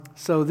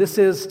So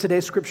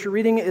today's scripture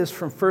reading is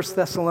from 1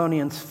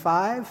 Thessalonians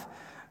 5,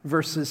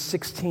 verses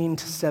 16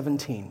 to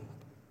 17,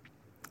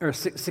 or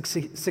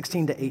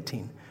 16 to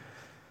 18.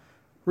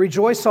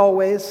 Rejoice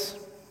always,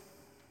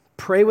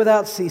 pray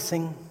without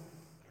ceasing,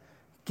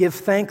 give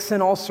thanks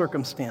in all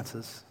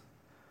circumstances,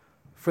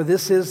 for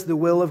this is the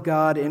will of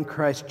God in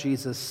Christ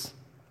Jesus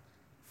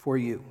for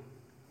you.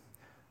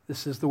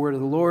 This is the word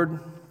of the Lord.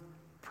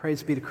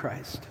 Praise be to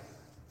Christ.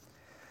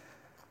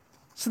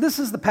 So this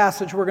is the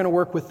passage we're going to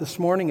work with this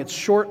morning. It's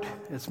short,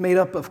 it's made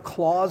up of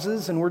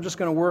clauses, and we're just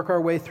going to work our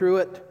way through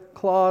it,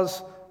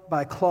 clause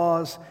by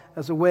clause,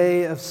 as a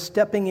way of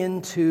stepping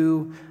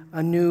into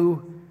a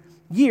new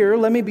year.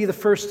 Let me be the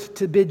first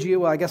to bid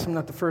you, well, I guess I'm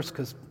not the first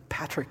because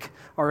Patrick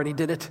already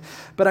did it,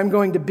 but I'm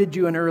going to bid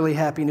you an early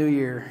Happy New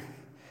Year.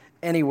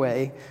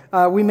 Anyway,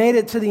 we made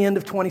it to the end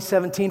of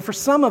 2017. For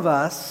some of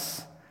us,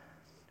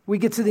 we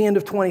get to the end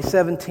of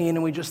 2017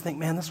 and we just think,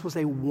 man, this was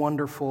a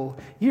wonderful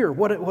year.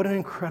 What an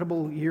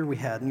incredible year we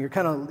had. And you're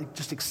kind of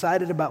just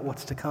excited about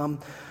what's to come.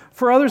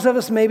 For others of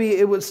us, maybe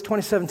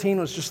 2017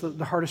 was just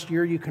the hardest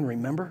year you can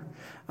remember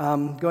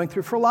going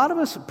through. For a lot of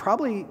us,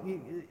 probably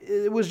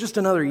it was just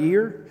another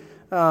year.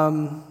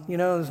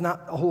 There's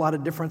not a whole lot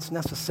of difference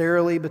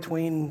necessarily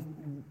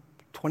between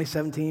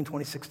 2017,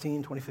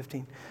 2016,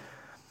 2015.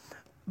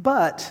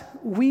 But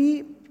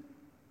we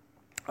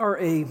are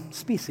a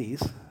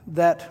species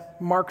that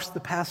marks the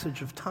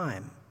passage of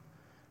time.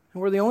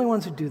 And we're the only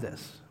ones who do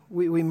this.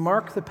 We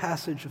mark the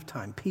passage of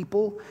time.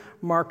 People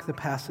mark the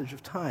passage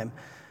of time.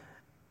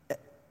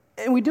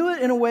 And we do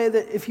it in a way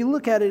that, if you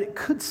look at it, it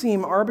could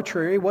seem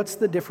arbitrary. What's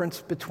the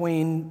difference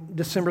between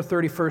December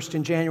 31st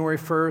and January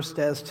 1st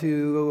as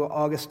to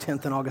August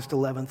 10th and August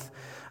 11th?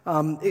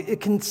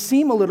 It can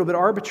seem a little bit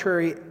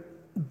arbitrary,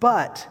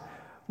 but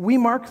we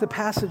mark the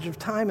passage of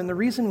time, and the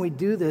reason we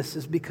do this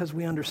is because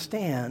we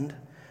understand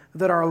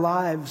that our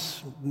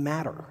lives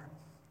matter,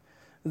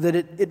 that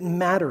it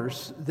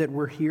matters that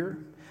we're here.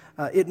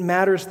 It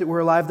matters that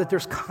we're alive, that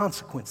there's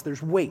consequence,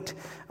 there's weight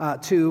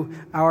to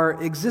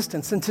our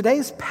existence. And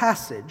today's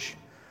passage,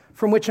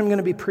 from which I'm going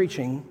to be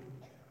preaching,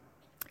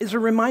 is a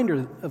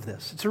reminder of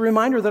this. It's a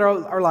reminder that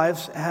our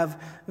lives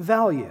have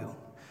value.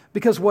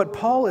 Because what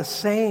Paul is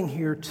saying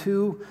here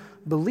to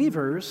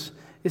believers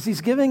is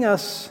he's giving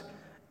us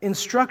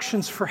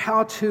instructions for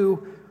how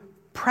to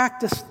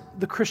practice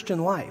the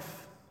Christian life.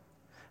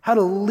 How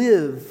to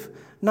live,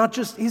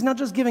 he's not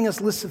just giving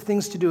us lists of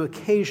things to do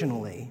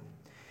occasionally.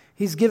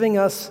 He's giving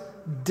us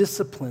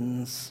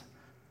disciplines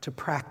to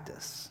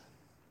practice.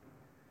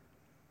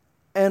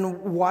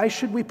 And why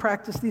should we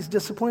practice these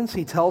disciplines?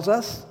 He tells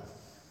us.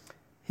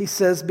 He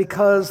says,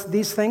 because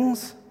these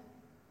things,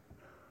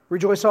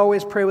 rejoice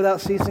always, pray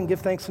without ceasing, give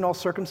thanks in all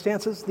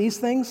circumstances. These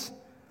things,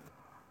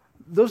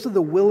 those are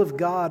the will of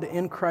God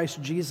in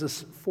Christ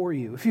Jesus for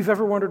you. If you've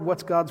ever wondered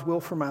what's God's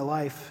will for my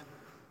life,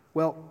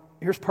 well,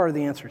 here's part of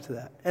the answer to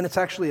that. And it's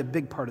actually a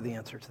big part of the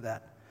answer to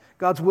that.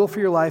 God's will for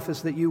your life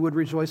is that you would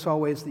rejoice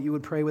always, that you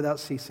would pray without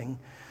ceasing,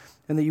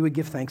 and that you would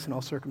give thanks in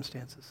all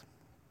circumstances.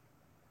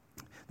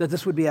 That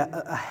this would be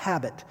a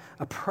habit,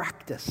 a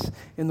practice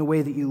in the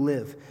way that you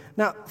live.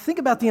 Now, think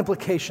about the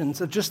implications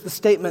of just the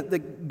statement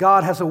that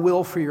God has a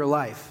will for your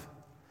life.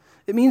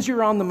 It means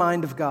you're on the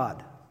mind of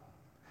God.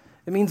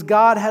 It means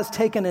God has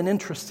taken an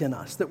interest in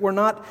us, that we're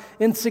not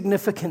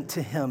insignificant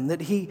to Him,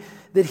 that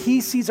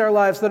He sees our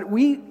lives, that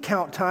we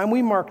count time,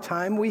 we mark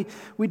time, we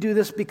do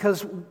this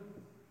because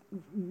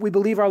we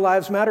believe our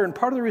lives matter. And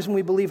part of the reason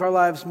we believe our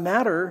lives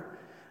matter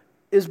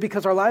is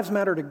because our lives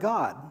matter to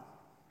God.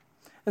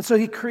 And so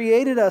He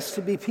created us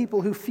to be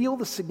people who feel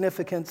the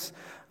significance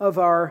of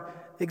our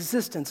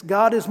existence.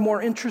 God is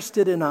more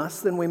interested in us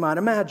than we might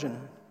imagine.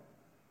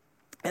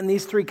 And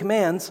these three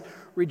commands,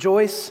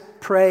 rejoice,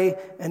 pray,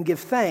 and give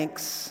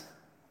thanks,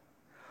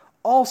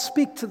 all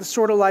speak to the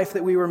sort of life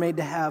that we were made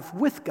to have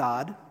with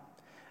God.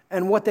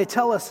 And what they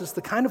tell us is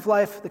the kind of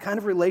life, the kind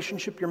of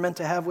relationship you're meant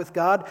to have with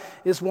God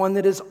is one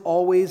that is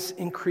always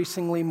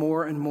increasingly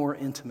more and more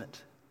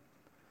intimate.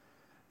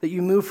 That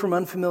you move from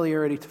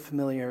unfamiliarity to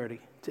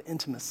familiarity, to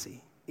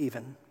intimacy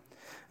even.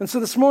 And so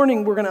this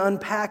morning we're going to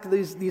unpack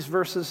these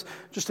verses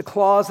just a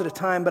clause at a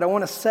time, but I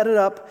want to set it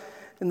up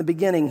in the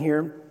beginning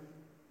here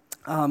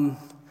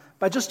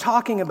by just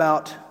talking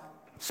about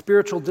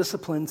spiritual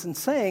disciplines and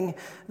saying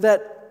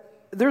that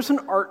there's an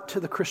art to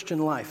the Christian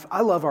life.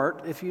 I love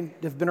art. If you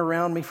have been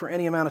around me for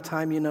any amount of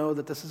time, you know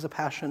that this is a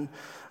passion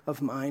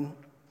of mine.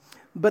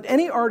 But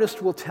any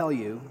artist will tell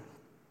you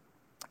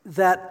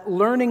that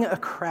learning a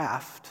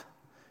craft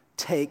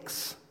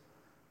takes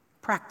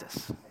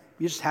practice.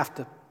 You just have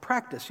to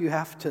practice. You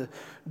have to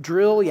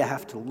drill. You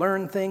have to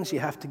learn things. You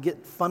have to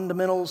get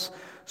fundamentals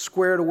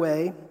squared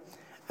away.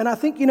 And I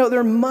think,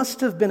 there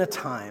must have been a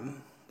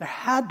time, there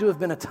had to have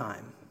been a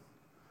time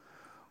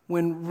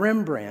when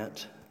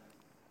Rembrandt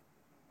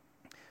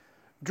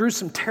drew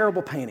some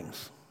terrible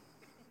paintings,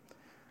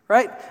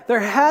 right? There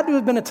had to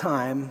have been a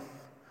time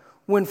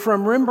when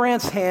from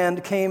Rembrandt's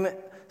hand came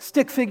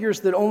stick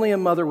figures that only a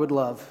mother would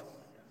love.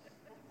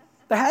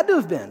 There had to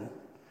have been,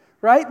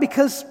 right?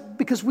 Because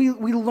because we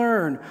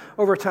learn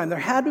over time. There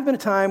had to have been a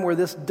time where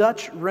this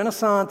Dutch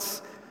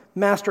Renaissance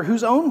master,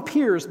 whose own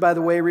peers, by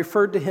the way,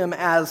 referred to him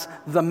as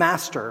the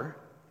master,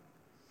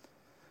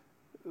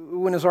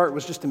 when his art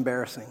was just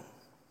embarrassing.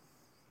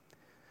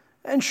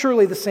 And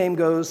surely the same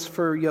goes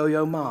for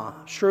Yo-Yo Ma.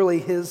 Surely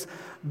his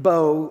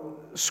bow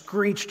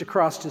screeched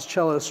across his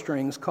cello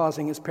strings,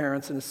 causing his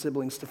parents and his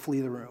siblings to flee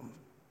the room.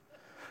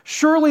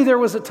 Surely there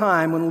was a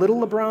time when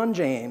little LeBron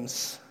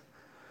James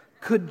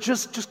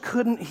just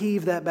couldn't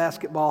heave that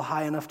basketball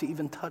high enough to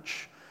even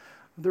touch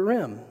the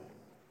rim.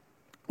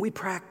 We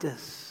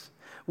practice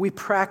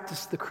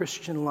the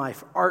Christian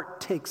life.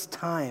 Art takes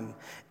time.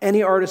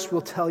 Any artist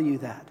will tell you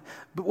that.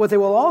 But what they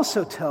will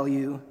also tell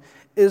you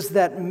is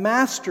that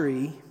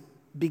mastery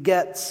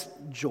begets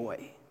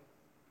joy.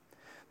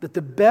 That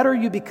the better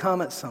you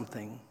become at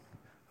something,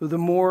 the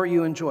more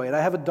you enjoy it.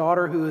 I have a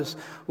daughter who is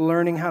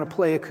learning how to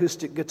play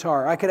acoustic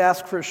guitar. I could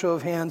ask for a show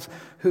of hands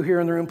who here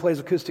in the room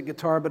plays acoustic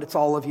guitar, but it's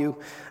all of you,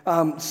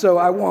 so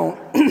I won't.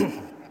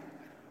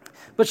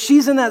 But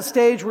she's in that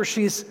stage where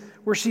she's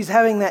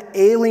having that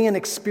alien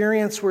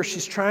experience where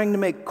she's trying to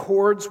make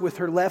chords with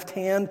her left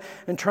hand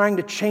and trying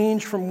to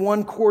change from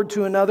one chord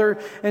to another,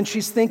 and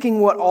she's thinking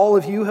what all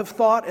of you have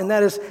thought, and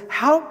that is,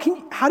 how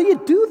do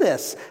you do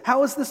this?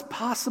 How is this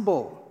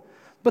possible?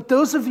 But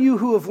those of you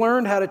who have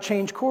learned how to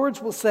change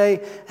chords will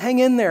say, hang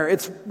in there.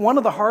 It's one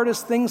of the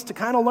hardest things to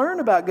kind of learn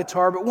about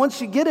guitar, but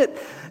once you get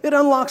it, it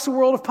unlocks a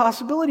world of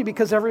possibility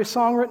because every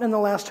song written in the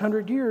last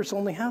 100 years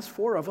only has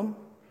 4 of them.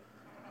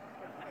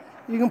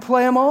 You can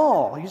play them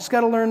all. You just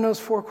got to learn those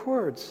 4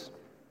 chords.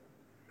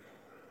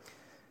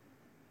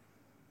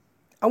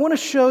 I want to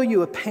show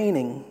you a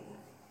painting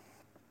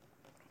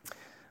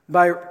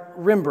by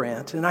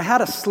Rembrandt, and I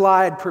had a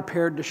slide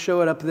prepared to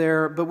show it up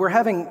there, but we're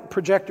having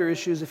projector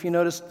issues. If you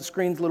notice, the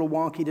screen's a little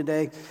wonky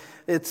today.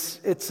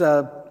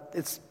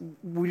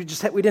 We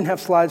didn't have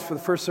slides for the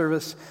first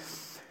service,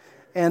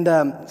 and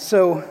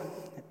so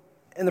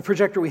in the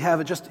projector we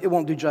have it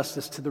won't do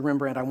justice to the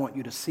Rembrandt I want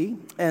you to see,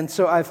 and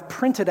so I've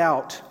printed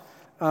out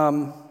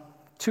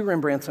 2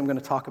 Rembrandts I'm going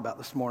to talk about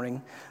this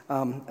morning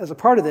as a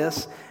part of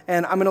this,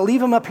 and I'm going to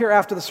leave them up here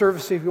after the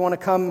service if you want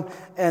to come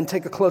and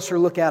take a closer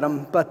look at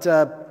them, but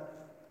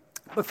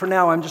for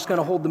now, I'm just going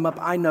to hold them up.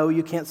 I know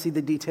you can't see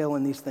the detail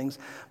in these things,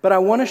 but I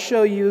want to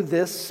show you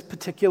this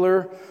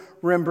particular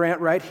Rembrandt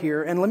right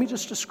here, and let me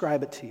just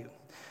describe it to you.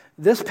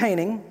 This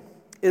painting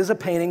is a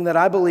painting that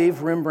I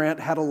believe Rembrandt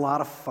had a lot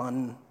of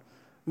fun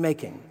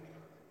making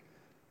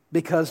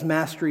because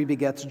mastery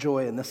begets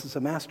joy, and this is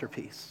a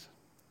masterpiece.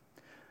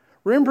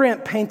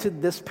 Rembrandt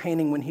painted this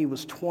painting when he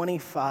was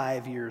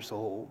 25 years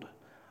old.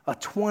 A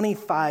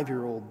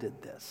 25-year-old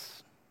did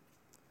this.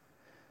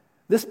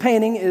 This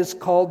painting is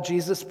called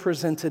Jesus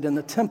Presented in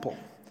the Temple.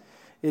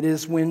 It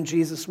is when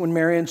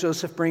Mary and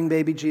Joseph bring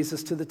baby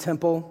Jesus to the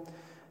temple,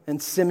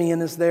 and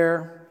Simeon is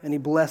there, and he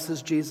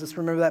blesses Jesus.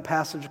 Remember that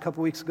passage a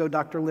couple weeks ago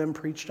Dr. Lim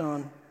preached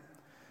on?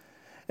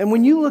 And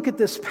when you look at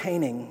this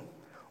painting,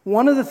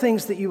 one of the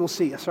things that you will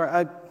see,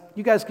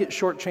 you guys get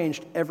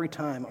shortchanged every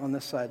time on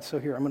this side. So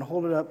here, I'm going to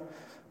hold it up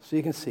so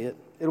you can see it.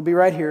 It'll be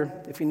right here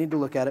if you need to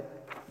look at it.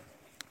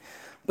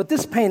 But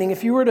this painting,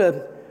 if you were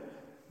to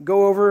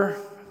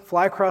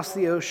fly across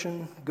the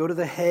ocean, go to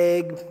The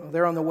Hague,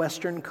 there on the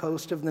western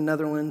coast of the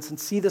Netherlands, and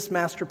see this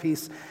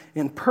masterpiece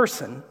in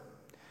person,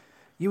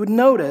 you would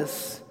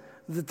notice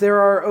that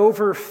there are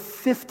over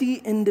 50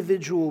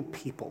 individual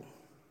people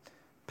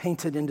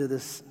painted into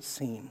this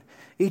scene,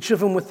 each of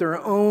them with their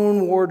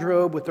own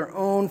wardrobe, with their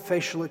own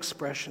facial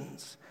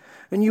expressions.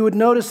 And you would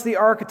notice the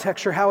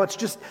architecture, how it's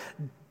just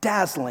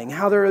dazzling,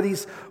 how there are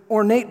these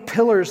ornate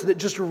pillars that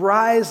just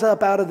rise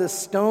up out of this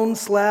stone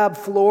slab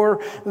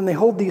floor, and they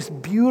hold these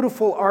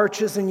beautiful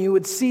arches, and you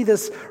would see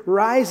this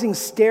rising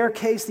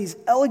staircase, these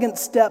elegant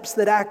steps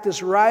that act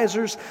as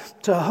risers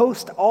to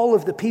host all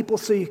of the people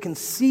so you can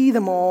see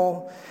them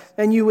all.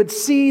 And you would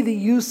see the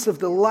use of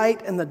the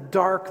light and the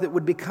dark that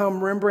would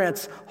become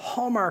Rembrandt's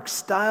hallmark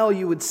style.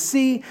 You would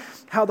see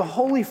how the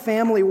Holy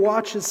Family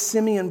watches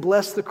Simeon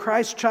bless the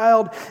Christ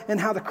child, and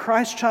how the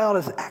Christ child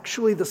is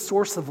actually the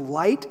source of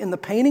light in the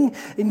painting.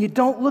 And you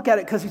don't look at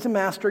it because he's a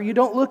master. You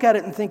don't look at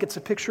it and think it's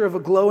a picture of a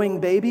glowing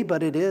baby,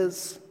 but it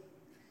is.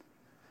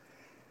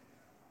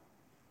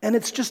 And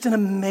it's just an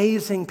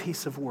amazing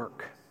piece of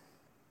work.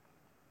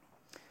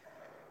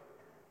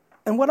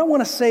 And what I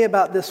want to say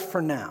about this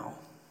for now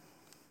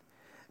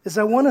is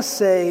I want to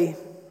say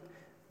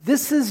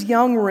this is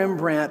young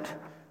Rembrandt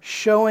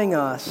showing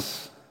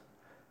us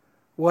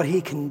what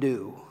he can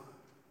do.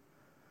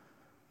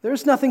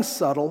 There's nothing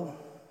subtle.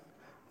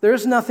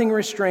 There's nothing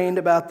restrained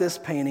about this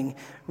painting.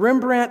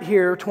 Rembrandt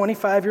here,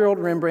 25-year-old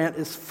Rembrandt,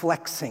 is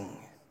flexing.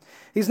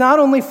 He's not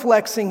only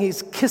flexing,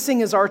 he's kissing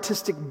his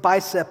artistic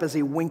bicep as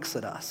he winks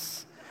at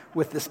us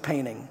with this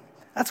painting.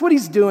 That's what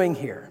he's doing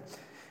here.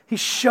 He's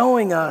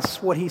showing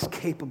us what he's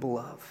capable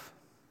of.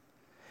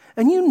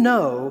 And you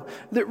know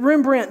that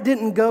Rembrandt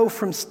didn't go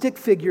from stick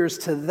figures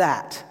to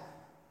that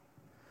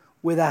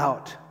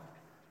without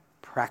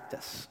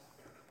practice.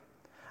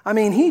 I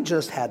mean, he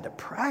just had to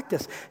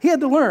practice. He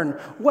had to learn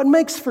what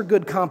makes for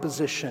good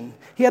composition.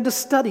 He had to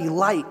study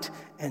light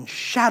and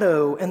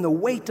shadow and the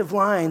weight of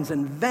lines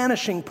and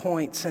vanishing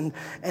points. And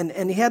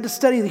he had to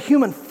study the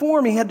human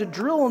form. He had to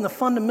drill in the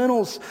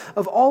fundamentals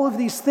of all of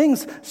these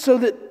things so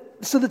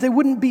that they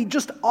wouldn't be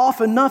just off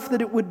enough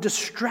that it would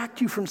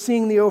distract you from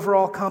seeing the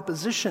overall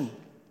composition.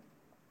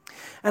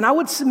 And I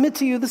would submit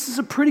to you, this is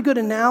a pretty good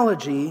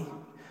analogy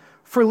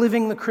for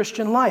living the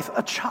Christian life.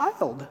 A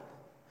child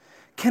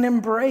can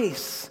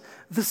embrace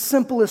the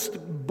simplest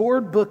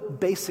board book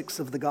basics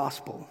of the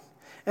gospel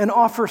and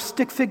offer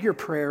stick figure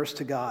prayers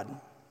to God.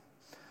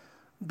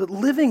 But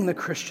living the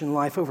Christian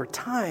life over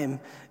time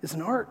is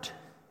an art.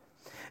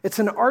 It's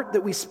an art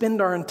that we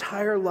spend our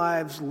entire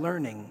lives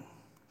learning.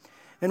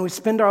 And we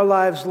spend our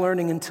lives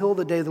learning until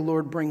the day the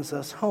Lord brings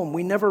us home.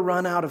 We never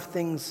run out of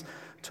things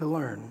to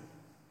learn.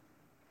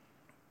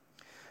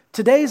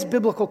 Today's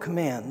biblical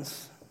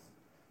commands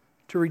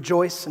to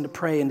rejoice and to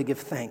pray and to give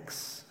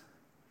thanks,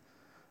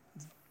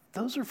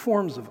 those are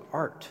forms of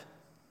art.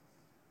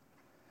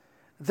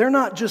 They're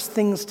not just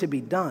things to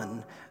be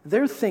done,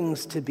 they're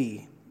things to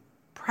be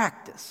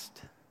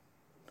practiced.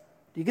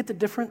 Do you get the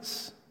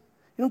difference?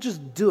 You don't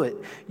just do it,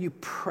 you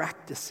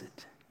practice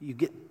it. You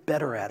get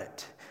better at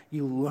it.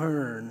 You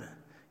learn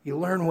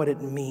what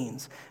it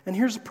means. And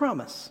here's a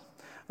promise.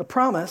 The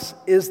promise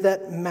is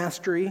that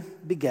mastery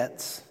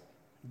begets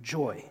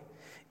joy.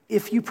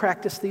 If you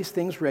practice these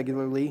things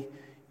regularly,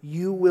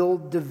 you will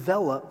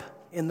develop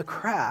in the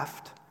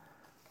craft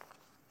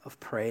of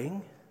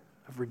praying,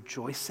 of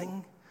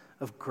rejoicing,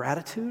 of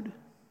gratitude.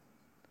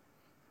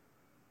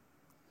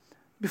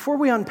 Before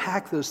we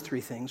unpack those three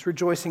things,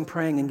 rejoicing,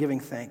 praying, and giving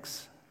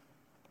thanks,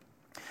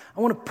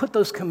 I want to put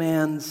those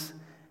commands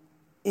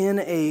in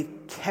a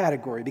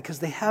category because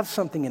they have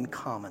something in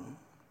common.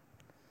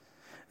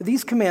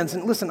 These commands,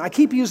 and listen, I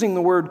keep using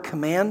the word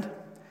command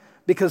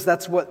because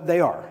that's what they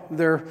are.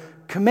 They're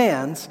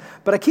commands,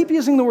 but I keep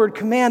using the word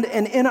command,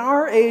 and in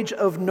our age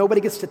of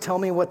nobody gets to tell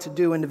me what to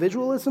do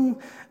individualism,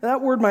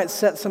 that word might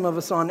set some of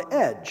us on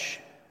edge.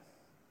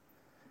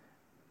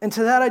 And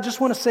to that, I just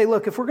want to say,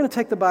 look, if we're going to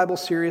take the Bible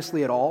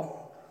seriously at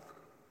all,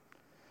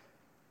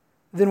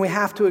 then we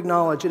have to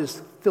acknowledge it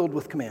is filled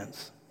with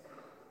commands.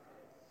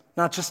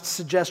 Not just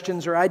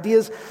suggestions or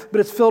ideas, but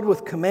it's filled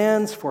with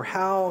commands for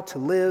how to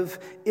live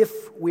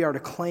if we are to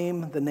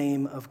claim the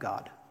name of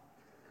God.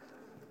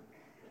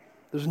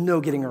 There's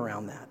no getting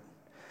around that.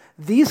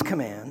 These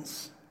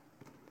commands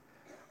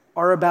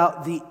are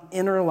about the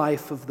inner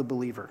life of the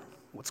believer,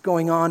 what's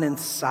going on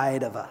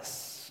inside of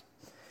us.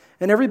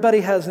 And everybody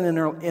has an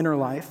inner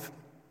life.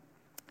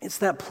 It's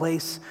that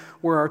place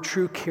where our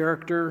true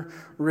character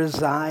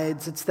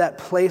resides. It's that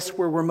place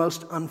where we're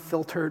most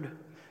unfiltered,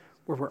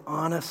 where we're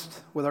honest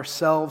with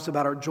ourselves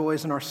about our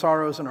joys and our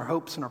sorrows and our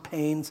hopes and our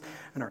pains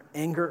and our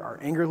anger. Our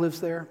anger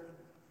lives there.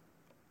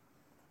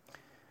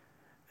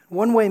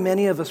 One way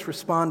many of us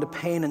respond to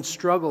pain and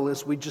struggle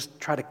is we just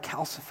try to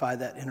calcify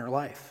that inner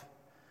life.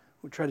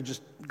 We try to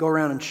just go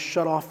around and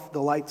shut off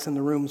the lights in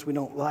the rooms we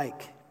don't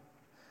like.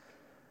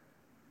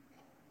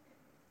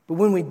 But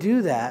when we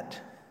do that,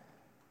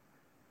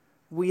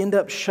 we end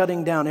up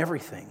shutting down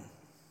everything.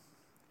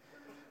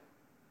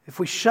 If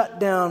we shut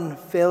down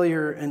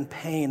failure and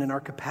pain and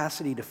our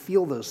capacity to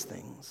feel those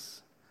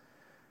things,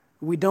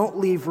 we don't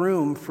leave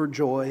room for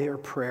joy or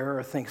prayer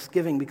or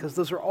thanksgiving because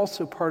those are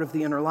also part of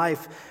the inner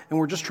life and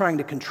we're just trying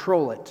to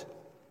control it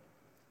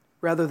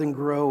rather than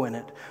grow in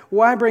it.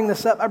 Why bring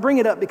this up? I bring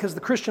it up because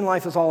the Christian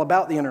life is all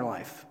about the inner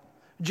life.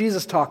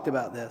 Jesus talked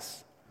about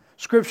this.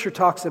 Scripture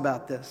talks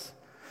about this.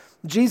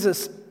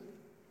 Jesus,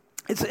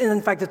 it's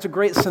a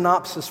great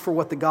synopsis for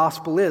what the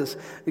gospel is.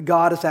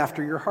 God is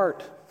after your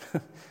heart.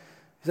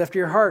 He's after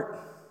your heart.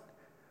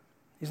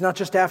 He's not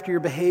just after your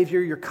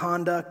behavior, your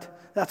conduct.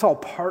 That's all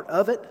part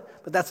of it,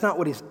 but that's not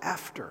what he's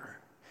after.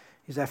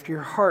 He's after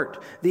your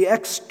heart. The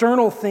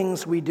external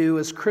things we do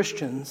as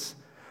Christians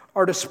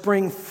are to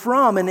spring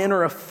from an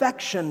inner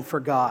affection for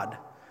God.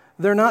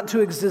 They're not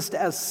to exist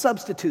as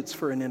substitutes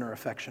for an inner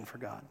affection for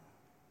God.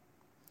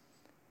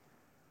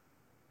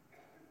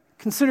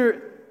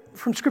 Consider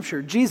from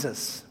Scripture,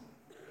 Jesus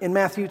in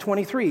Matthew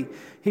 23.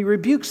 He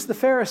rebukes the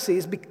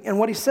Pharisees, and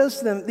what he says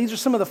to them, these are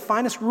some of the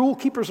finest rule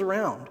keepers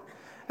around.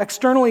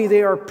 Externally,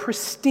 they are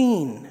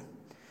pristine.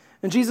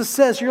 And Jesus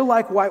says, you're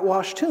like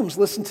whitewashed tombs.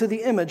 Listen to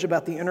the image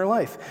about the inner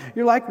life.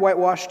 You're like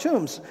whitewashed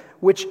tombs,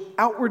 which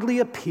outwardly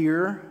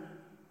appear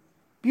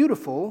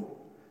beautiful,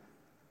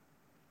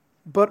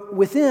 but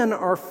within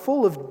are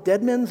full of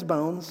dead men's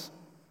bones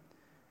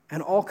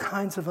and all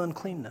kinds of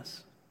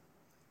uncleanness.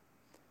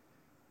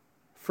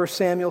 1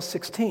 Samuel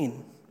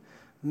 16,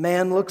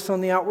 man looks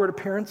on the outward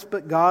appearance,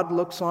 but God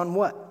looks on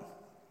what?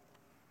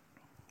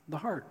 The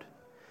heart,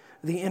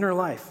 the inner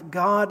life.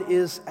 God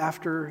is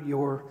after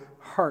your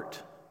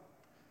heart.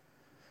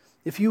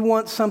 If you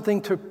want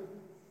something to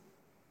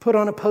put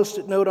on a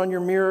Post-it note on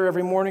your mirror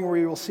every morning where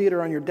you will see it,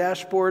 or on your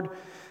dashboard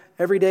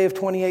every day of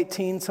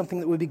 2018, something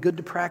that would be good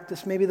to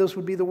practice, maybe those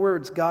would be the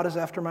words, God is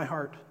after my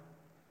heart.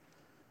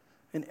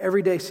 And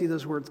every day see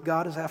those words,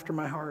 God is after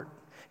my heart.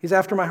 He's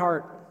after my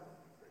heart.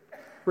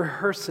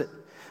 Rehearse it.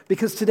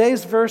 Because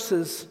today's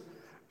verses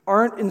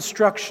aren't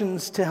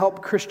instructions to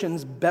help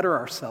Christians better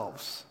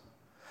ourselves.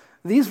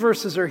 These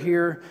verses are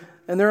here,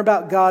 and they're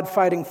about God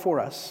fighting for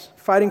us,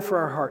 fighting for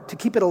our heart, to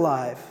keep it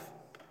alive.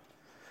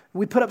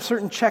 We put up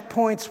certain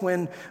checkpoints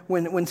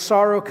when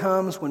sorrow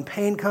comes, when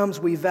pain comes.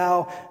 We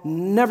vow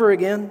never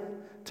again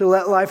to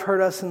let life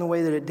hurt us in the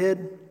way that it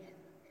did.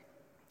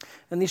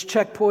 And these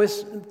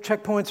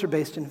checkpoints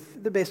are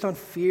they're based on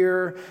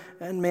fear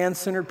and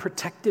man-centered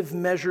protective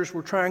measures.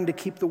 We're trying to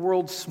keep the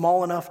world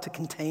small enough to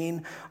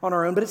contain on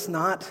our own, but it's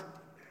not.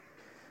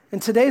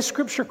 And today's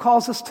scripture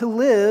calls us to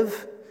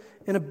live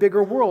in a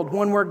bigger world,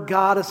 one where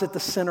God is at the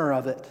center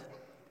of it.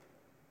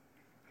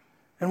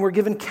 And we're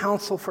given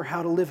counsel for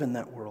how to live in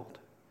that world.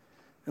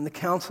 And the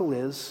counsel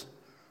is,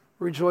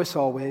 rejoice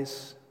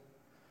always,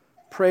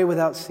 pray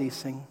without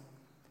ceasing,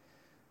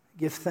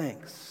 give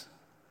thanks.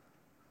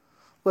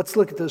 Let's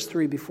look at those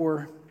three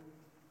before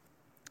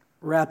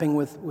wrapping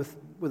with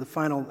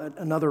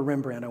another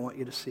Rembrandt I want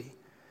you to see.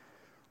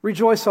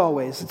 Rejoice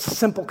always. It's a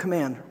simple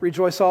command.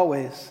 Rejoice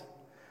always.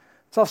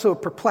 It's also a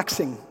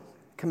perplexing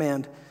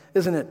command,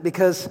 isn't it?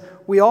 Because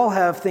we all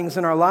have things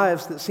in our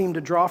lives that seem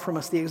to draw from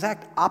us the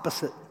exact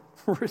opposite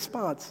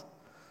response.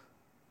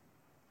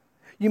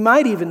 You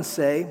might even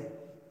say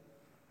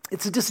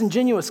it's a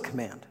disingenuous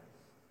command.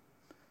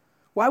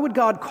 Why would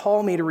God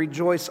call me to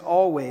rejoice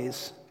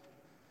always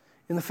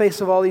in the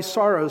face of all these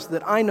sorrows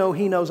that I know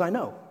He knows I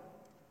know?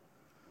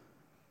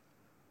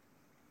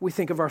 We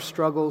think of our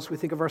struggles, we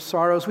think of our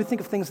sorrows, we think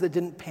of things that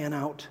didn't pan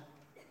out.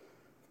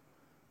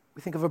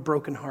 We think of a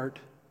broken heart.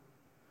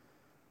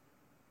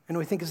 And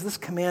we think, is this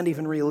command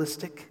even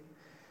realistic?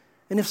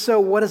 And if so,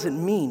 what does it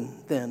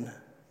mean then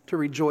to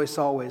rejoice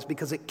always?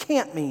 Because it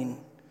can't mean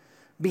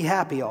be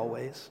happy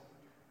always.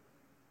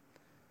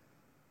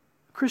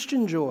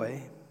 Christian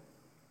joy,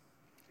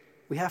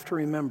 we have to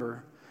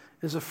remember,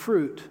 is a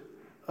fruit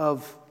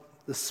of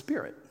the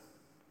Spirit.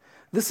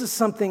 This is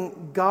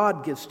something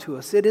God gives to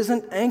us. It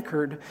isn't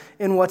anchored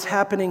in what's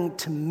happening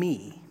to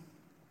me.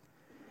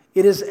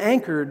 It is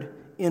anchored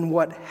in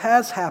what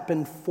has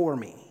happened for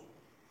me.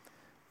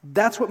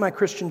 That's what my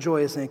Christian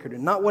joy is anchored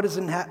in. Not what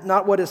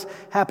is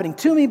happening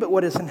to me, but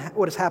what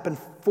has happened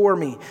for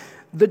me.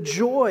 The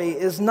joy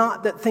is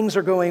not that things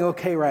are going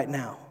okay right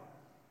now.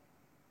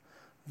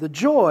 The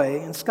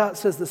joy, and Scott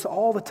says this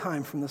all the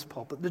time from this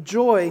pulpit, the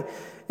joy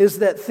is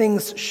that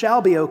things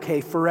shall be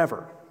okay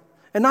forever.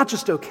 And not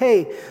just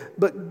okay,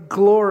 but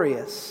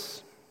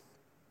glorious.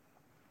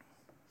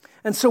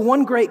 And so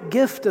one great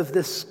gift of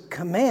this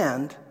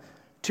command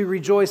to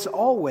rejoice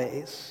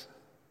always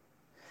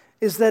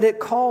is that it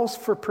calls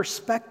for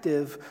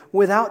perspective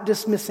without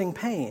dismissing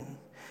pain.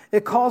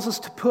 It calls us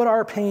to put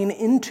our pain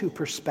into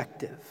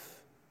perspective.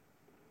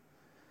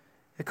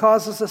 It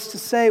causes us to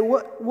say,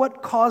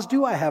 what cause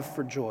do I have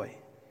for joy?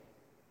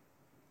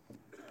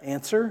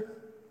 Answer,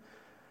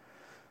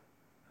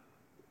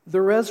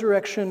 the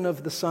resurrection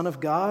of the Son of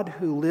God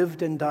who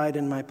lived and died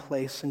in my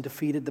place and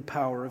defeated the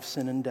power of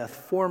sin and death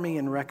for me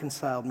and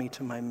reconciled me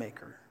to my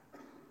Maker.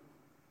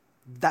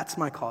 That's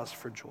my cause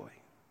for joy.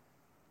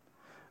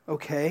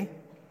 Okay.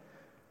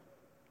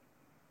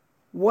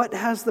 What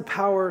has the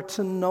power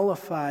to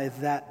nullify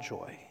that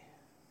joy?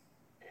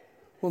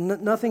 Well,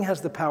 nothing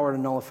has the power to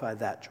nullify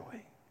that joy.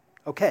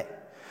 Okay,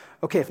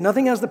 if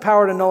nothing has the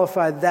power to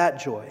nullify that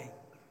joy,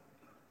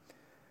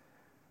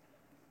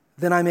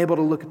 then I'm able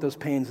to look at those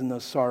pains and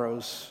those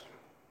sorrows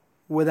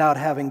without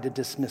having to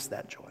dismiss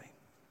that joy.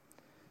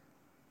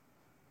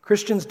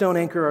 Christians don't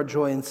anchor our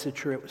joy in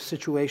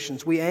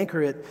situations. We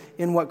anchor it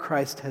in what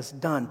Christ has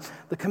done.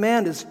 The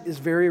command is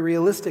very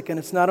realistic, and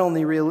it's not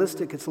only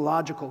realistic, it's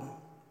logical.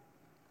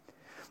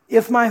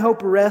 If my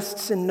hope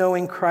rests in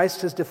knowing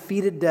Christ has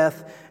defeated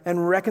death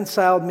and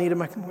reconciled me to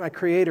my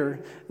Creator,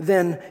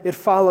 then it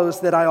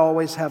follows that I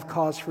always have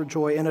cause for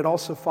joy, and it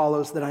also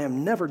follows that I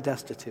am never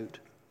destitute.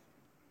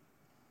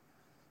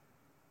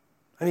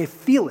 I mean,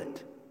 feel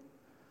it.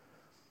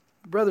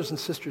 Brothers and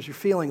sisters, your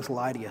feelings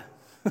lie to you.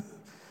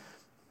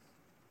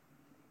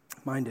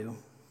 Mine do.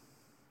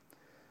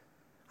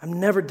 I'm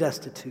never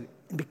destitute.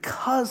 And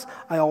because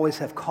I always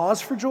have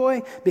cause for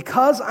joy,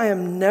 because I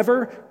am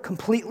never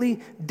completely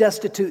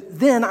destitute,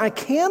 then I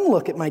can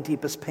look at my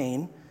deepest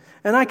pain,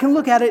 and I can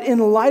look at it in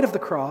light of the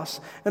cross,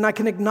 and I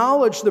can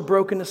acknowledge the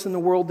brokenness in the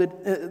world,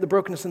 and the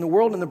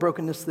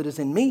brokenness that is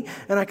in me,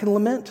 and I can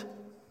lament,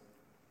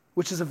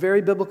 which is a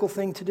very biblical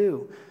thing to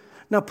do.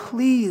 Now,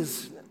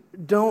 please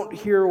don't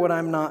hear what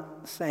I'm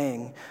not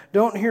saying.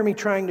 Don't hear me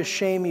trying to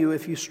shame you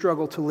if you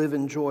struggle to live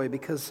in joy,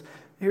 because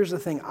here's the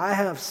thing. I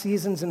have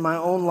seasons in my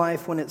own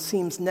life when it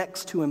seems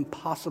next to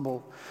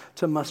impossible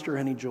to muster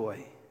any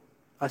joy.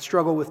 I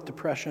struggle with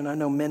depression. I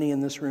know many in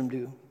this room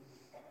do,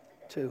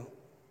 too.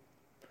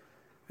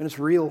 And it's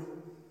real.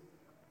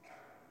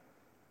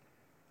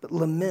 But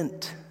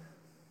lament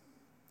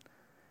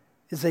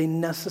is a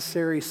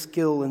necessary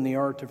skill in the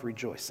art of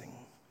rejoicing.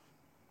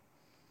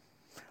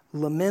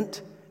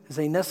 Lament is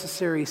a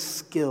necessary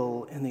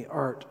skill in the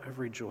art of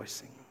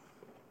rejoicing.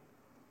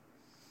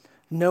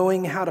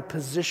 Knowing how to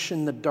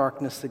position the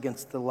darkness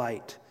against the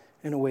light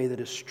in a way that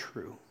is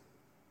true.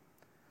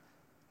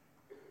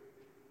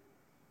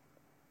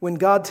 When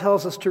God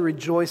tells us to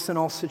rejoice in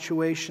all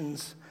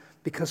situations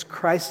because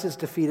Christ has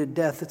defeated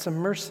death, it's a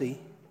mercy.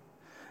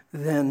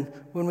 Then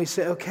when we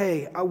say,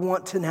 okay, I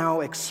want to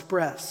now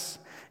express,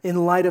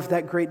 in light of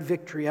that great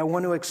victory, I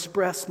want to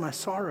express my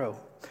sorrow.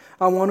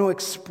 I want to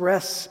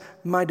express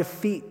my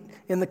defeat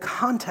in the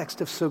context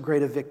of so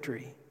great a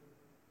victory.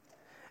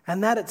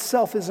 And that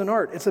itself is an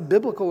art. It's a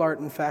biblical art,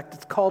 in fact.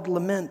 It's called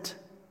lament.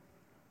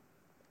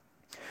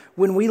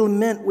 When we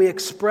lament, we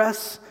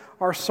express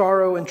our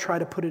sorrow and try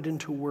to put it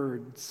into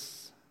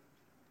words.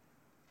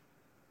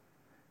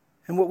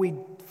 And what we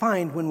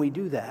find when we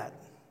do that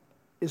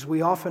is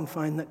we often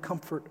find that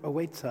comfort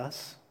awaits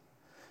us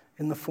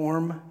in the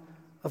form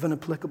of an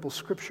applicable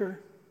scripture,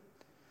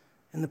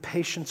 in the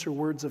patience or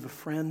words of a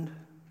friend,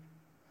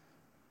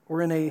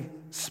 or in a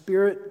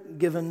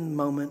spirit-given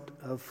moment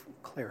of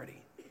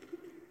clarity.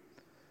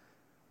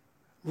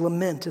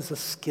 Lament is a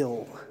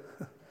skill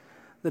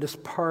that is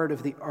part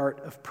of the art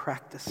of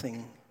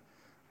practicing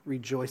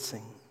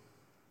rejoicing.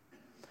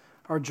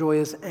 Our joy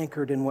is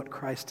anchored in what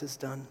Christ has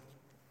done.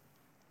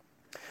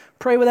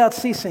 Pray without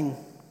ceasing.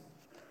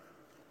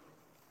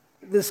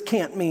 This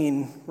can't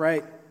mean,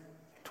 right,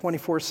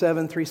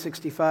 24/7,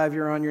 365,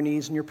 you're on your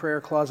knees in your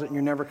prayer closet and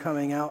you're never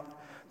coming out.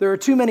 There are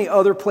too many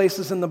other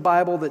places in the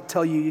Bible that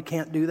tell you you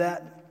can't do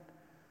that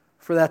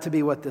for that to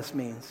be what this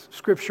means.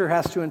 Scripture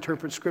has to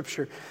interpret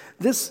Scripture.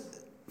 This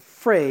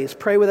phrase,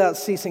 pray without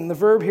ceasing, the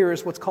verb here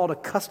is what's called a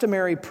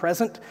customary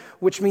present,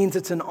 which means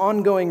it's an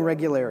ongoing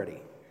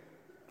regularity,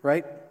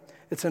 right?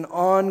 It's an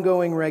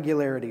ongoing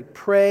regularity.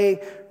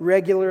 Pray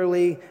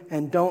regularly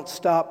and don't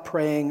stop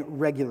praying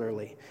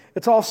regularly.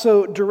 It's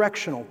also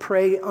directional.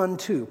 Pray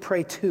unto,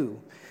 pray to.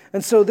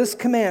 And so this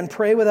command,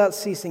 pray without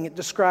ceasing, it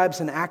describes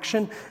an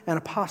action and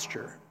a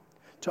posture.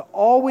 To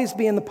always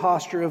be in the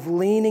posture of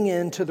leaning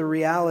into the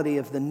reality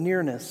of the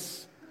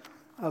nearness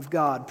of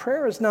God.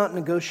 Prayer is not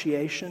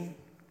negotiation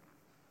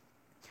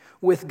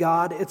with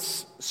God.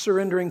 It's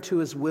surrendering to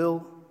His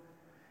will.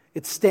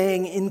 It's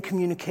staying in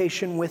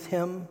communication with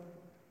Him.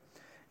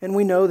 And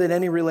we know that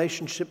any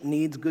relationship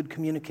needs good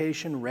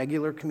communication,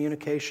 regular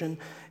communication.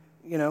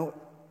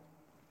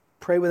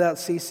 Pray without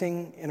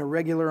ceasing in a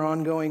regular,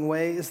 ongoing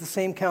way is the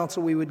same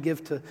counsel we would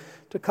give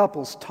to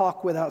couples.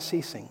 Talk without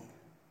ceasing.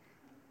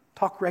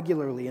 Talk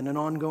regularly in an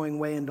ongoing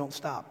way and don't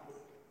stop.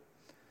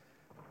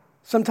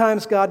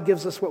 Sometimes God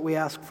gives us what we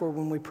ask for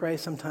when we pray.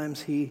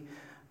 Sometimes He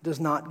does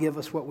not give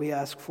us what we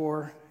ask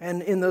for.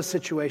 And in those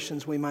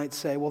situations, we might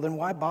say, well, then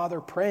why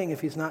bother praying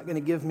if He's not going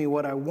to give me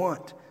what I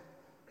want?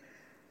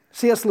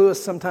 C.S.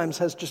 Lewis sometimes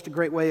has just a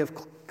great way of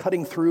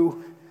cutting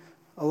through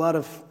a lot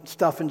of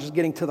stuff and just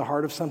getting to the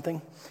heart of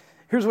something.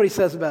 Here's what he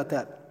says about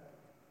that.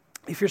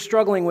 If you're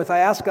struggling with, I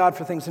ask God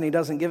for things and He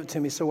doesn't give it to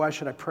me, so why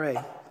should I pray?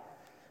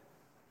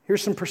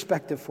 Here's some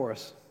perspective for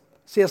us.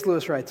 C.S.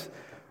 Lewis writes,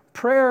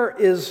 prayer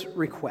is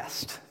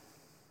request.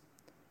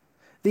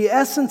 The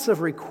essence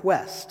of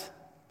request,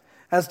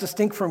 as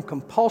distinct from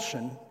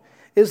compulsion,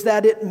 is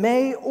that it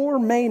may or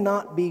may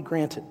not be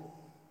granted.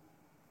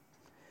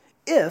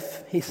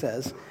 If, he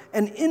says,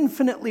 an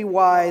infinitely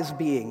wise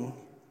being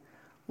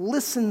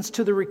listens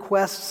to the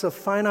requests of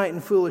finite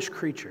and foolish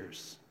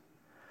creatures,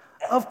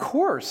 of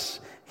course,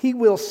 He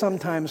will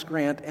sometimes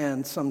grant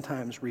and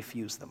sometimes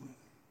refuse them.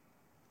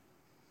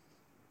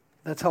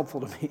 That's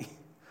helpful to me.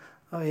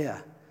 Oh yeah,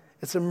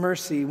 it's a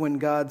mercy when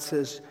God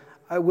says,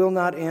 I will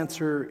not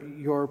answer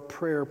your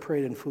prayer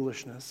prayed in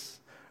foolishness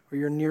or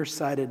your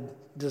nearsighted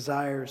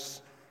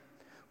desires.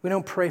 We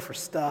don't pray for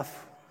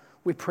stuff.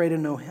 We pray to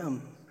know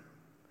Him.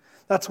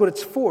 That's what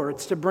it's for.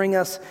 It's to bring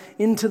us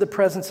into the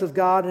presence of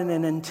God in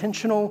an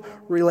intentional,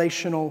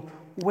 relational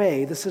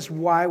way. This is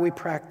why we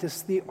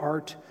practice the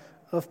art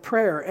of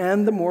prayer.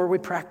 And the more we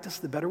practice,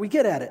 the better we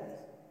get at it.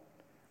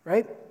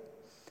 Right?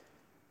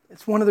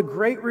 It's one of the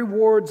great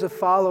rewards of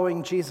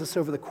following Jesus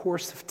over the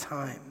course of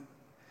time,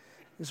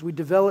 is we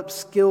develop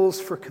skills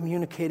for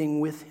communicating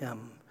with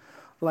Him,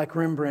 like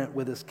Rembrandt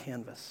with his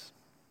canvas.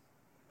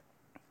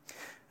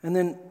 And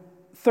then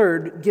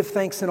third, give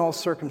thanks in all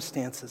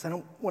circumstances. I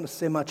don't want to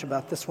say much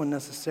about this one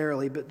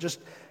necessarily, but just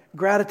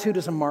gratitude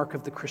is a mark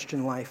of the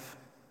Christian life.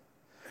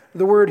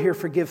 The word here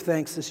for give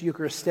thanks is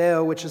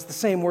Eucharisteo, which is the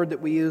same word that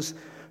we use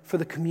for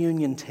the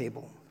communion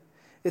table.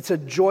 It's a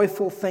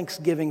joyful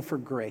thanksgiving for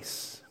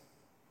grace.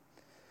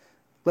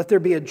 Let there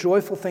be a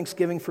joyful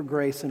thanksgiving for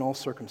grace in all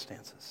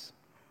circumstances.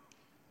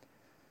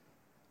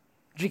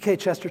 G.K.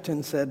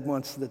 Chesterton said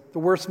once that the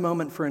worst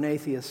moment for an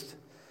atheist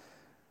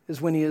is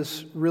when he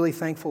is really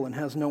thankful and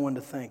has no one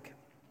to thank.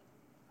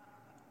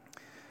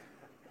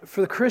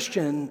 For the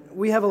Christian,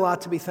 we have a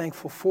lot to be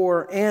thankful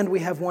for, and we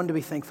have one to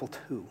be thankful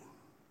to.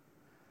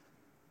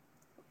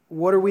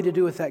 What are we to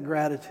do with that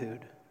gratitude?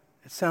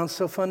 It sounds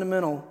so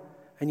fundamental,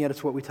 and yet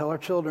it's what we tell our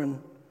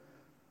children.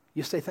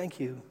 You say thank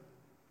you.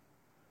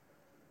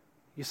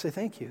 You say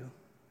thank you.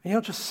 And you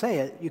don't just say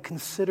it, you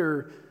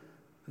consider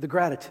the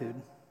gratitude.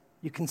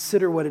 You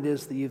consider what it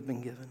is that you've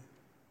been given.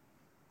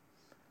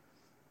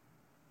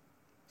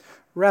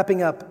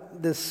 Wrapping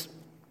up this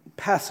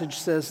passage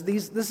says,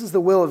 this is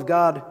the will of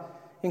God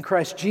in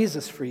Christ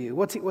Jesus for you.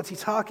 What's he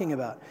talking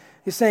about?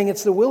 He's saying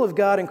it's the will of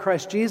God in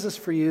Christ Jesus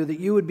for you that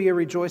you would be a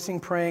rejoicing,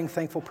 praying,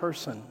 thankful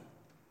person.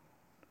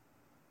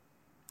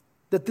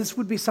 That this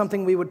would be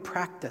something we would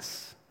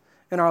practice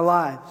in our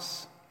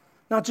lives.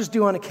 Not just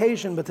do on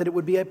occasion, but that it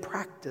would be a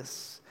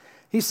practice.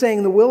 He's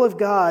saying the will of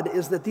God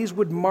is that these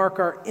would mark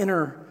our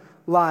inner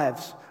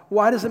lives.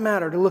 Why does it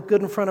matter? To look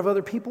good in front of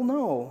other people?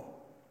 No.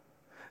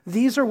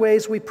 These are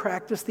ways we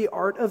practice the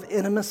art of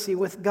intimacy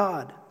with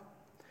God.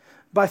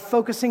 By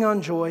focusing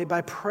on joy,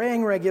 by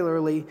praying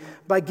regularly,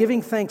 by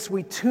giving thanks,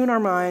 we tune our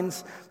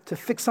minds to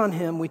fix on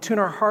Him. We tune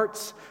our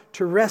hearts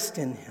to rest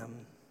in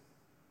Him.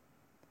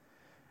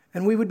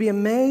 And we would be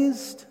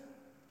amazed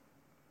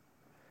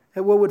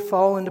at what would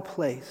fall into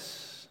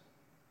place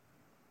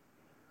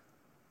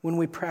when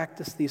we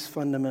practice these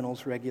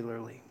fundamentals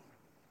regularly.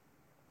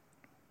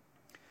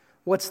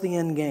 What's the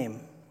end game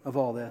of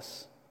all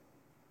this?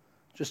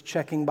 Just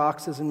checking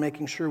boxes and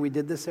making sure we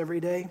did this every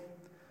day?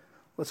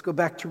 Let's go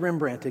back to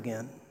Rembrandt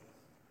again.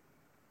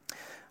 I'm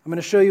going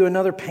to show you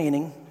another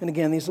painting. And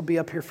again, these will be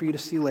up here for you to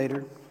see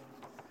later.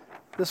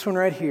 This one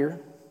right here.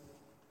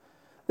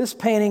 This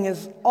painting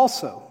is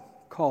also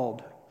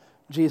called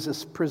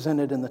Jesus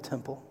Presented in the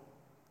Temple.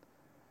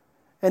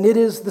 And it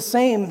is the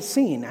same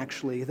scene,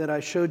 actually, that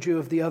I showed you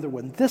of the other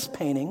one. This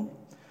painting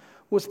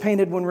was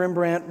painted when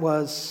Rembrandt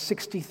was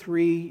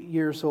 63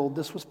 years old.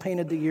 This was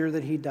painted the year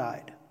that he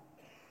died.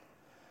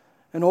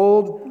 An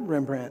old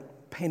Rembrandt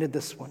painted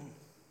this one.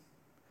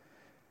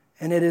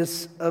 And it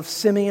is of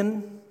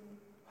Simeon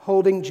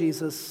holding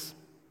Jesus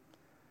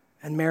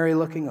and Mary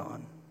looking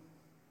on.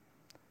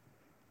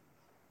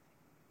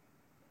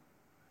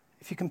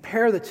 If you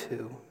compare the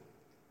two,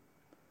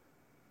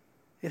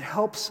 it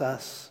helps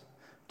us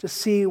to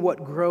see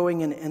what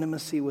growing in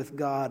intimacy with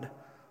God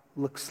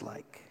looks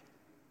like.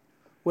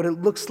 What it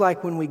looks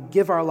like when we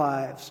give our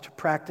lives to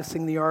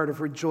practicing the art of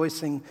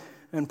rejoicing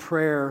and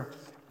prayer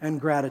and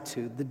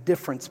gratitude, the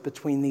difference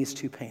between these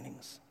two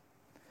paintings.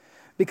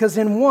 Because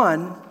in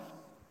one,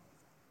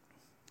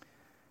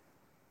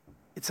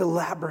 it's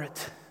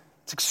elaborate,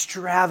 it's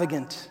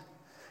extravagant,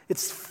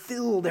 it's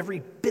filled,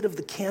 every bit of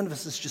the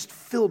canvas is just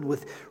filled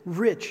with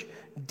rich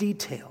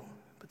detail.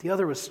 But the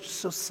other was just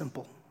so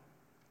simple.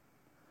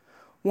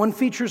 One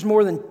features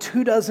more than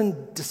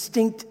 24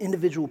 distinct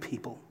individual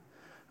people.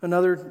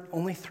 Another,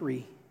 only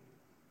 3.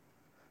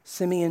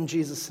 Simeon,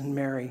 Jesus, and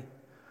Mary.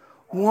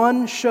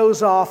 One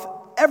shows off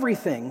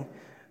everything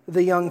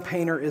the young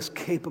painter is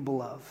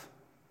capable of.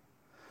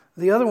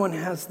 The other one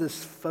has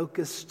this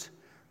focused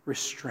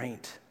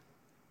restraint.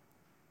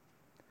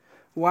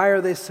 Why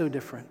are they so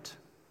different?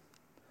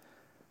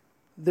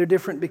 They're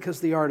different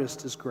because the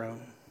artist has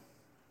grown.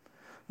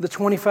 The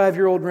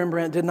 25-year-old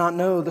Rembrandt did not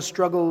know the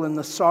struggle and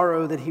the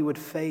sorrow that he would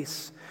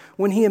face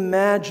when he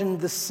imagined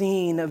the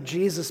scene of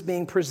Jesus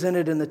being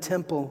presented in the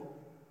temple.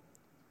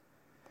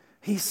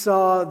 He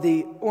saw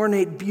the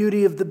ornate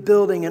beauty of the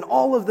building and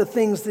all of the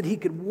things that he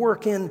could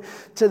work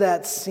into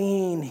that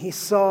scene. He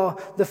saw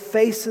the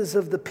faces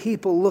of the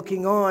people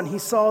looking on. He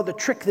saw the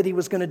trick that he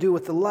was going to do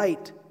with the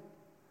light.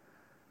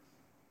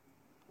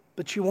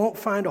 But you won't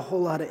find a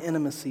whole lot of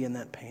intimacy in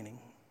that painting.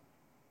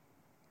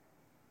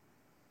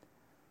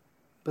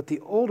 But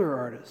the older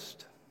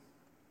artist,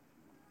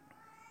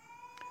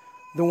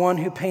 the one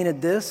who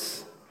painted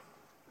this,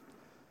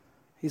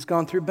 he's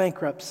gone through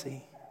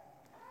bankruptcy.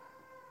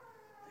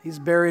 He's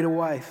buried a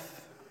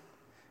wife.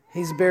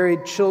 He's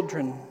buried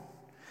children.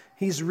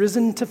 He's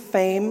risen to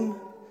fame,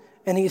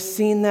 and he's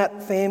seen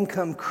that fame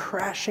come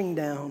crashing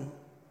down.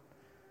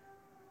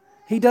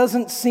 He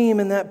doesn't seem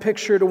in that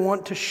picture to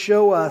want to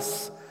show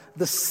us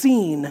the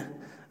scene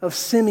of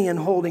Simeon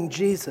holding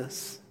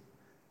Jesus.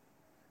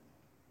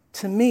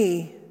 To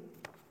me,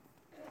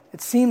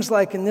 it seems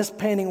like in this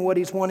painting what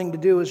he's wanting to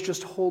do is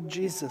just hold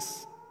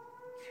Jesus.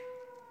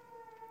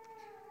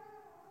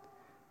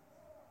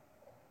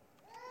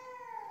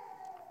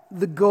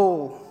 The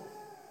goal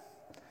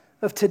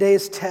of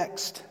today's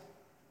text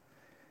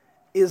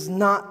is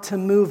not to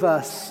move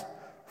us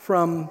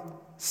from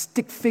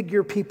stick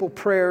figure people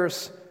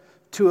prayers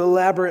to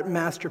elaborate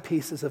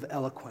masterpieces of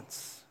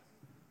eloquence.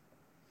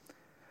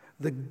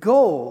 The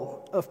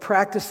goal of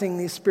practicing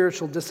these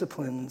spiritual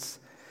disciplines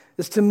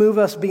is to move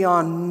us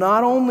beyond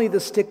not only the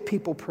stick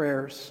people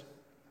prayers,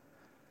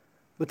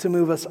 but to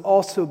move us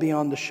also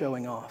beyond the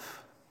showing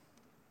off,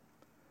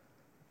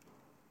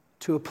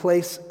 to a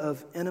place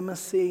of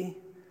intimacy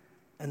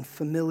and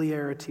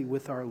familiarity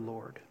with our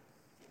Lord.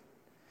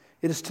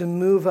 It is to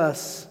move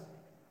us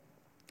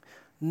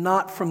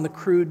not from the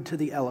crude to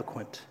the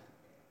eloquent,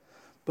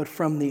 but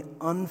from the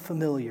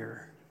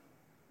unfamiliar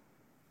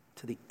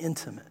to the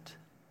intimate.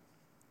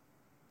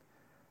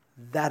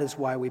 That is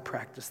why we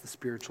practice the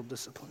spiritual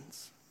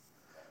disciplines,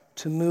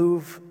 to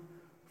move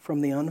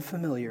from the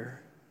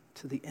unfamiliar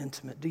to the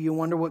intimate. Do you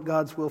wonder what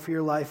God's will for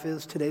your life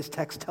is? Today's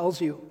text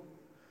tells you.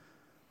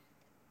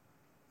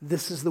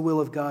 This is the will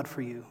of God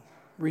for you.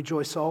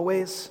 Rejoice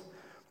always,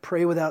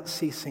 pray without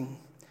ceasing,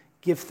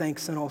 give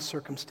thanks in all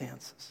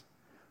circumstances.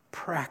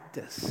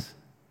 Practice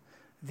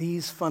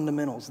these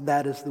fundamentals,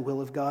 that is the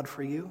will of God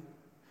for you.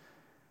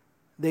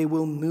 They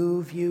will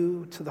move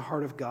you to the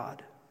heart of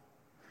God.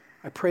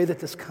 I pray that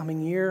this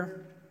coming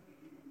year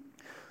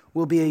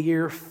will be a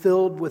year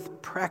filled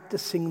with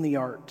practicing the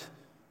art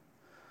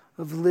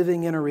of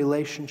living in a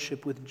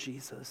relationship with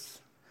Jesus.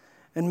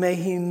 And may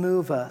He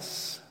move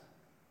us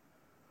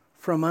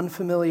from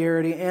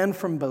unfamiliarity and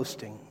from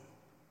boasting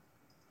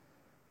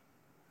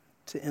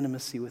to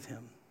intimacy with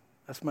Him.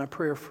 That's my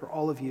prayer for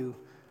all of you.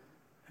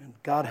 And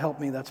God help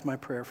me, that's my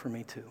prayer for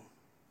me too.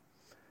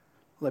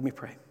 Let me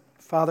pray.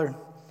 Father,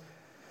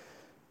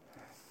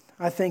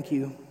 I thank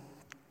you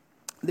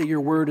that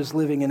your word is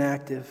living and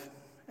active.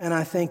 And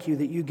I thank you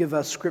that you give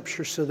us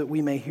scripture so that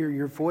we may hear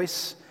your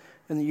voice,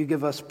 and that you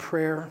give us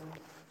prayer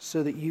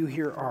so that you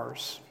hear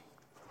ours.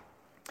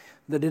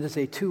 That it is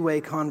a two-way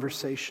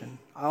conversation.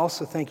 I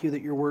also thank you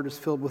that your word is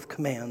filled with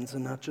commands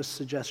and not just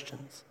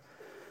suggestions.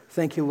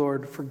 Thank you,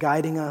 Lord, for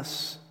guiding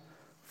us,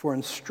 for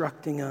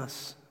instructing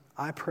us.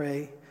 I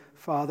pray,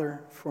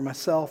 Father, for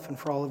myself and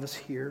for all of us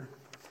here,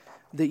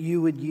 that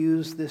you would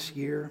use this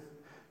year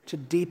to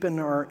deepen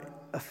our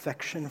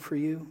affection for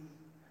you,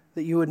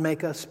 that you would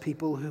make us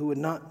people who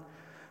would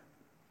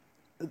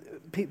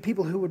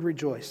people who would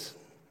rejoice,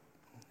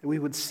 that we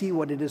would see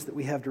what it is that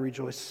we have to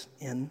rejoice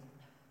in,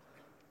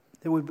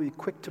 that we would be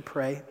quick to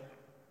pray,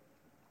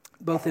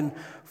 both in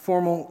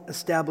formal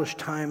established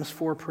times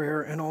for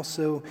prayer and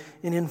also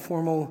in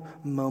informal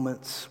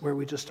moments where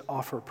we just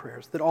offer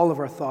prayers, that all of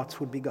our thoughts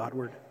would be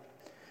Godward,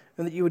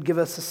 and that you would give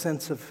us a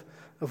sense of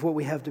what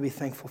we have to be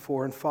thankful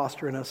for and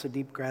foster in us a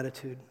deep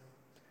gratitude.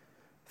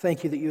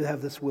 Thank you that you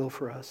have this will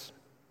for us.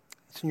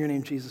 It's in your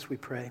name, Jesus, we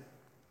pray.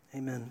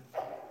 Amen.